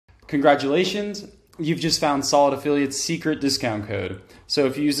Congratulations, you've just found Solid Affiliate's secret discount code. So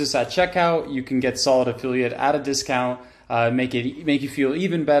if you use this at checkout, you can get Solid Affiliate at a discount, make you feel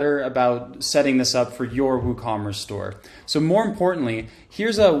even better about setting this up for your WooCommerce store. So more importantly,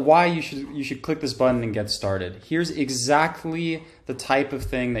 here's why you should click this button and get started. Here's exactly the type of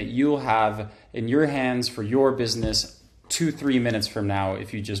thing that you'll have in your hands for your business 2-3 minutes from now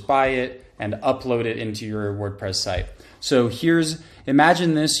if you just buy it and upload it into your WordPress site. So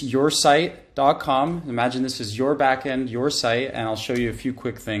imagine this yoursite.com. Imagine this is your backend, your site, and I'll show you a few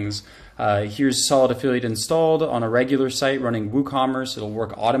quick things. Here's Solid Affiliate installed on a regular site running WooCommerce. It'll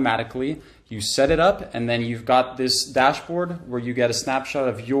work automatically. You set it up, and then you've got this dashboard where you get a snapshot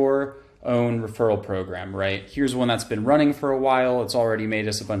of your own referral program, right? Here's one that's been running for a while. It's already made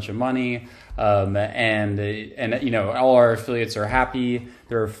us a bunch of money, and you know, all our affiliates are happy.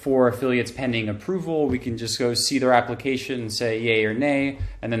 There are 4 affiliates pending approval. We can just go see their application and say yay or nay,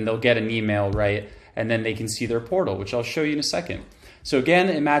 and then they'll get an email, right? And then they can see their portal, which I'll show you in a second. So again,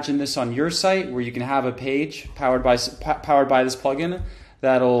 imagine this on your site where you can have a page powered by this plugin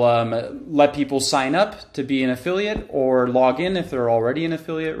that'll let people sign up to be an affiliate or log in if they're already an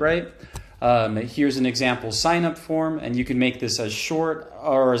affiliate, right? Here's an example sign up form, and you can make this as short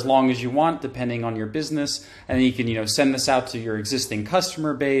or as long as you want depending on your business, and then you can send this out to your existing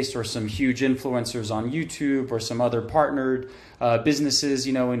customer base or some huge influencers on YouTube or some other partnered businesses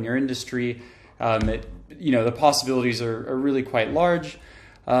in your industry. The possibilities are really quite large.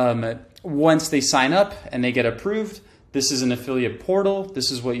 Once they sign up and they get approved, this is an affiliate portal.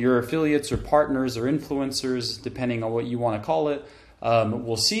 This is what your affiliates or partners or influencers, depending on what you want to call it,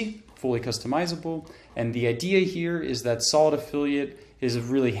 will see, fully customizable. And the idea here is that Solid Affiliate is a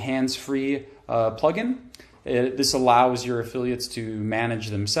really hands-free plugin. This allows your affiliates to manage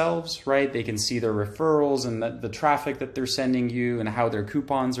themselves, right? They can see their referrals and the traffic that they're sending you and how their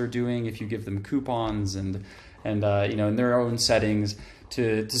coupons are doing if you give them coupons and in their own settings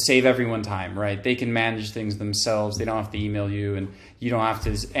to save everyone time, right? They can manage things themselves. They don't have to email you, and you don't have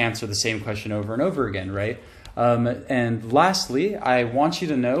to answer the same question over and over again, right? And lastly, I want you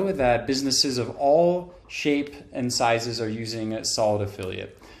to know that businesses of all shape and sizes are using Solid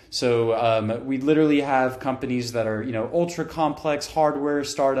Affiliate. So we literally have companies that are, ultra complex hardware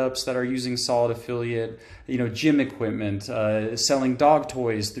startups that are using Solid Affiliate, gym equipment, selling dog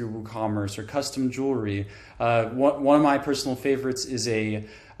toys through WooCommerce or custom jewelry. One of my personal favorites is a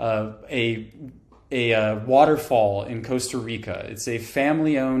waterfall in Costa Rica. It's a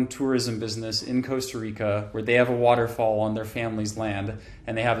family-owned tourism business in Costa Rica where they have a waterfall on their family's land,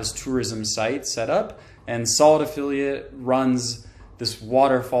 and they have this tourism site set up, and Solid Affiliate runs this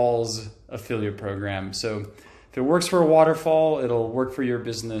waterfalls affiliate program. So if it works for a waterfall, it'll work for your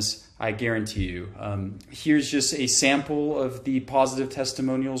business, I guarantee you. Here's just a sample of the positive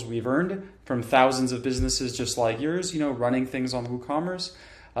testimonials we've earned from thousands of businesses just like yours, running things on WooCommerce.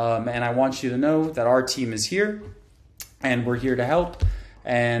 And I want you to know that our team is here, and we're here to help.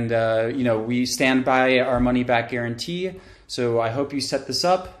 And we stand by our money back guarantee. So I hope you set this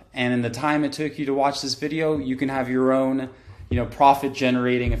up, and in the time it took you to watch this video, you can have your own profit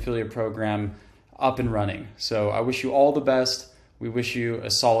generating affiliate program up and running. So I wish you all the best. We wish you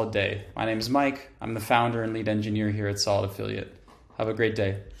a solid day. My name is Mike. I'm the founder and lead engineer here at Solid Affiliate. Have a great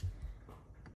day.